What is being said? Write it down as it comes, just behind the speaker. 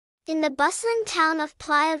In the bustling town of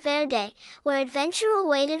Playa Verde, where adventure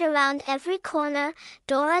awaited around every corner,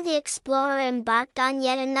 Dora the Explorer embarked on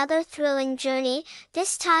yet another thrilling journey,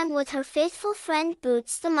 this time with her faithful friend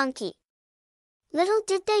Boots the monkey. Little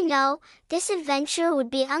did they know, this adventure would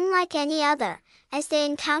be unlike any other, as they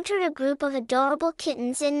encountered a group of adorable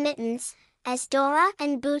kittens in mittens. As Dora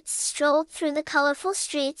and Boots strolled through the colorful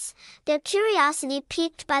streets, their curiosity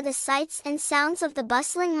piqued by the sights and sounds of the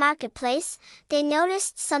bustling marketplace, they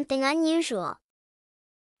noticed something unusual.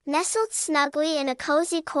 Nestled snugly in a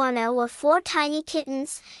cozy corner were 4 tiny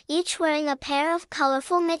kittens, each wearing a pair of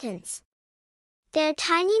colorful mittens. Their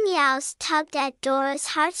tiny meows tugged at Dora's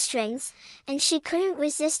heartstrings, and she couldn't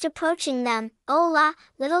resist approaching them. "Hola,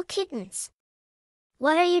 little kittens.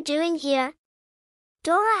 What are you doing here?"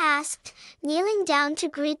 Dora asked, kneeling down to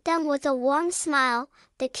greet them with a warm smile.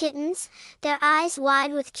 The kittens, their eyes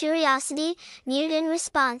wide with curiosity, mewed in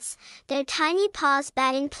response, their tiny paws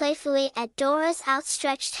batting playfully at Dora's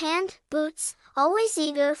outstretched hand. Boots, always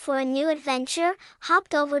eager for a new adventure,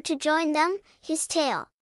 hopped over to join them, his tail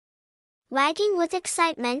wagging with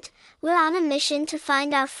excitement. "We're on a mission to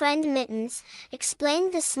find our friend Mittens,"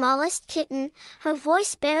 explained the smallest kitten, her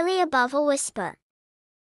voice barely above a whisper.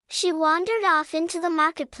 "She wandered off into the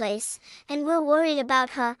marketplace, and we're worried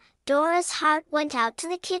about her." Dora's heart went out to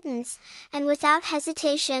the kittens, and without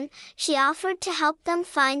hesitation, she offered to help them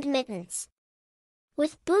find Mittens.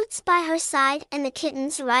 With Boots by her side and the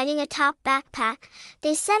kittens riding atop backpack,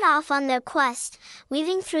 they set off on their quest,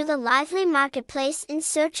 weaving through the lively marketplace in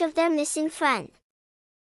search of their missing friend.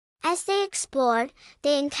 As they explored,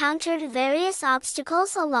 they encountered various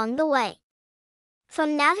obstacles along the way.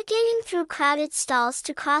 From navigating through crowded stalls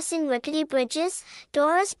to crossing rickety bridges,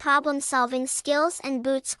 Dora's problem-solving skills and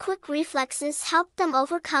Boots' quick reflexes helped them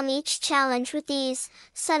overcome each challenge with ease.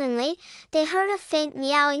 Suddenly, they heard a faint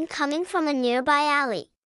meowing coming from a nearby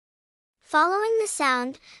alley. Following the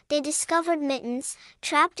sound, they discovered Mittens,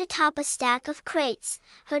 trapped atop a stack of crates,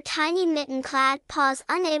 her tiny mitten-clad paws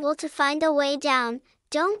unable to find a way down.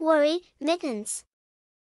 "Don't worry, Mittens.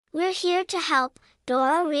 We're here to help,"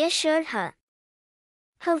 Dora reassured her,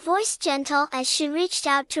 her voice gentle as she reached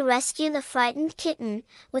out to rescue the frightened kitten.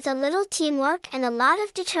 With a little teamwork and a lot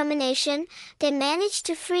of determination, they managed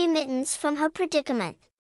to free Mittens from her predicament.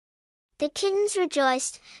 The kittens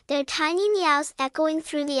rejoiced, their tiny meows echoing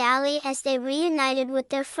through the alley as they reunited with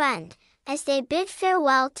their friend. As they bid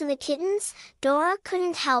farewell to the kittens, Dora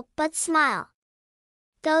couldn't help but smile.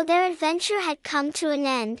 Though their adventure had come to an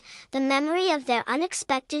end, the memory of their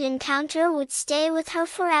unexpected encounter would stay with her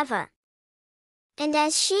forever. And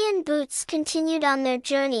as she and Boots continued on their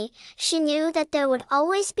journey, she knew that there would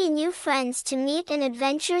always be new friends to meet and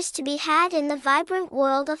adventures to be had in the vibrant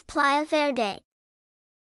world of Playa Verde.